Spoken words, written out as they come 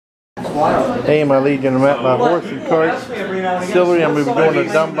Hey, my Legion, I'm at my horse and cart distillery. I'm going to be doing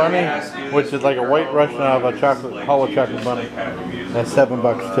a dumb bunny, which is like a white Russian out of a chocolate, hollow chocolate bunny. That's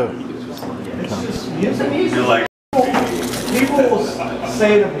 $7 too. People will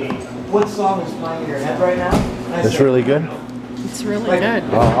say to me, what song is playing in your head right now? It's really good. It's really good.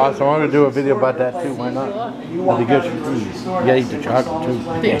 Oh, awesome. I'm going to do a video about that too. Why not? That'd be good. You gotta eat the chocolate too.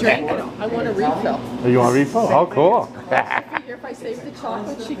 They drink it. I want a refill. Oh, you want a refill? Oh, cool. I figure if I save the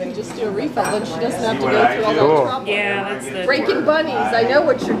chocolate, she can just do a refill, then she doesn't have to go through all that trouble. Yeah, that's the Breaking bunnies. I know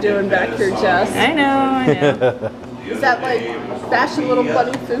what you're doing back here, Jess. I know. Is that like bashing little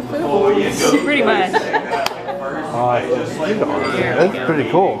bunny foo-foo? Pretty much. That's pretty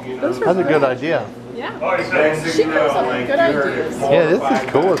cool. That's a good idea. Yeah. She comes up with good ideas. Yeah, this is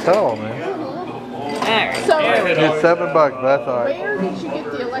cool as hell, man. So, It's $7, but that's alright. where did you get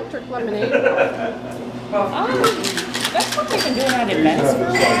the electric lemonade? That's what we've been doing out at Venice for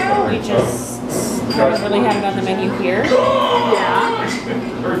a while. We just haven't really had it on the menu here. Yeah.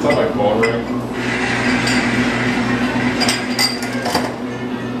 Every time my phone rings.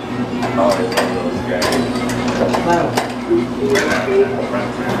 Oh, I love those guys.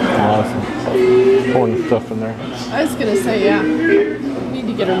 Awesome. Pouring stuff in there. I was going to say, yeah. We need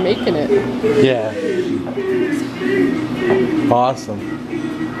to get her making it. Yeah. Awesome.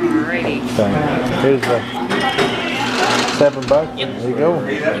 Alrighty. So, here's the $7. There you go.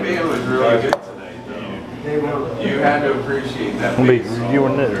 Hey, that band was really good tonight, though. You had to appreciate that. I'll be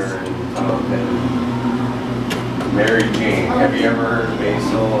reviewing this. Mary Jane. Have you ever heard of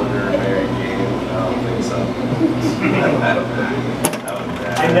Basil under Mary Jane? I don't think so.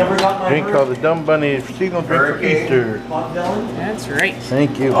 I never got my Drink called the Dumb Bunny seasonal drink for Easter. Bob Dylan? That's right.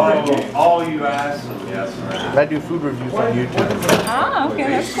 Thank you. All you asked them, yes, right. I do food reviews on YouTube. Ah, okay,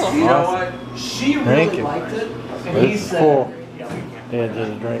 that's cool. You know what? She Thank really you. liked it. And he It's said, cool. Yeah,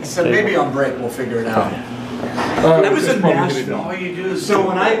 just a drink. So maybe on break we'll figure it out. That was in Nashville. All you do is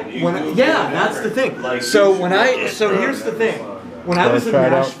So yeah, that's the thing. So here's the thing. When I was in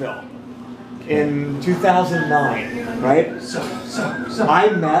Nashville in 2009, right? I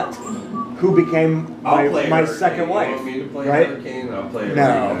met who became my second wife, right?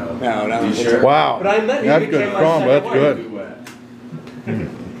 No. You sure? Wow. But I met who That's became good. my Strong, but second that's wife. good.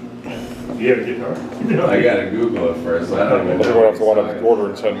 You have a guitar? I gotta Google it first. I don't even know. We're going to want to order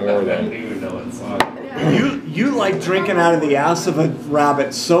and send more I then. don't even know it's on. You like drinking out of the ass of a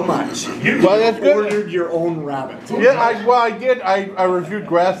rabbit so much. Well, that's good. Ordered your own rabbit. Yeah, I did. I reviewed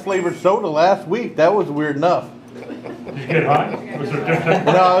grass flavored soda last week. That was weird enough. Did you get hot? Was it different?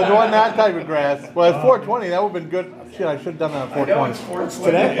 No, it wasn't that type of grass. Well, it's 420. That would have been good. Shit, I should have done that on 420.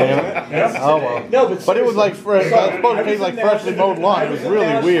 Today? Yeah. Oh well. No, But it was like fresh. It was supposed to taste like freshly mowed lawn. It was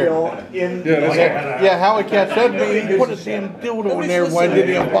really weird. Yeah, Howie Cat said to me, he put a damn dildo in there when I did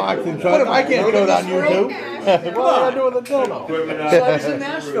the unboxing. So I can't go on YouTube. What am I doing with a dildo? So I was in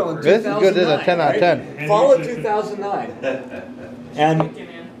Nashville in 2009. This is good. This is a 10 out of 10. Fall of 2009. And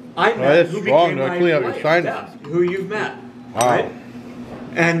I met who became my wife, Deb, who you've met. Wow. Right?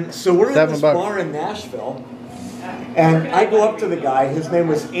 And so we're in this $7. bar in Nashville, and I go up to the guy. His name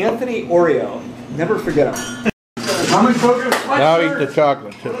was Anthony Oreo. Never forget him. How much focus? Now eat the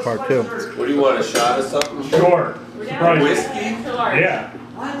chocolate chip part too. What do you want, a shot of something? Sure. Probably. Whiskey? Yeah.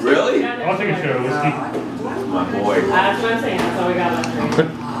 Really? I'll take a shot of whiskey. My boy. That's what I'm saying. That's all we got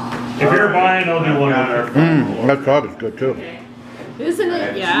left. If you're buying, I'll do one more. That chocolate's good too. Isn't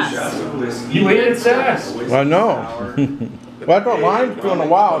it? Yes. You ate it fast. I know. Well, I thought lime's doing a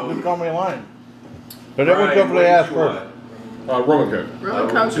while. Just call me a lime. But everyone's up they ask first. Rum and Coke. Rum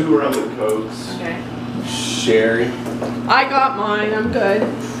and Coke. 2 rum and cokes. Okay. Sherry. I got mine. I'm good.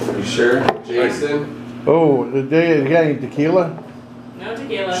 You sure? Jason. Oh, the day you got any tequila? No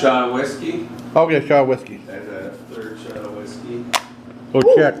tequila. Shot of whiskey. I'll get a shot of whiskey. And a 3rd shot of whiskey. Go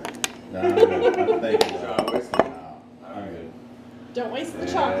check. Shot of whiskey. Alright. Don't waste the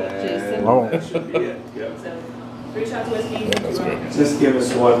chocolate, Jason. Oh. That should be it. Yep. So, 3 shots of whiskey. Just give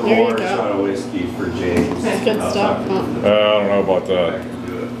us one There you more go. shot of whiskey for James. That's good stuff. I don't know about I that. can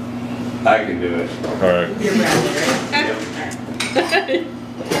do it. I can do it. All right. You're branded,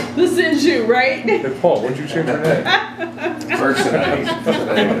 This is you, right? Hey, Paul, what'd you change your name? First tonight.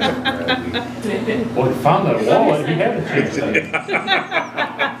 Well, you found that wallet. You haven't changed it.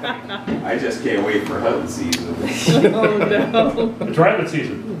 I just can't wait for hunting season. Oh no. It's rabbit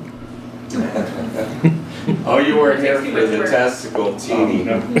season. Oh, you weren't here for the testicle teeny.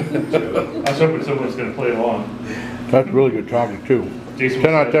 I was hoping someone was going to play along. That's really good chocolate too. Jason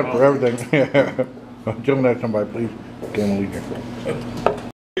 10 out of 10 was for everything. Until next time, bye, please. Can't leave here.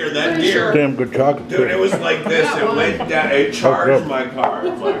 That gear. Damn good chocolate. Dude, it was like this. It went down. It charged my car.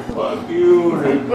 It's like, fuck you.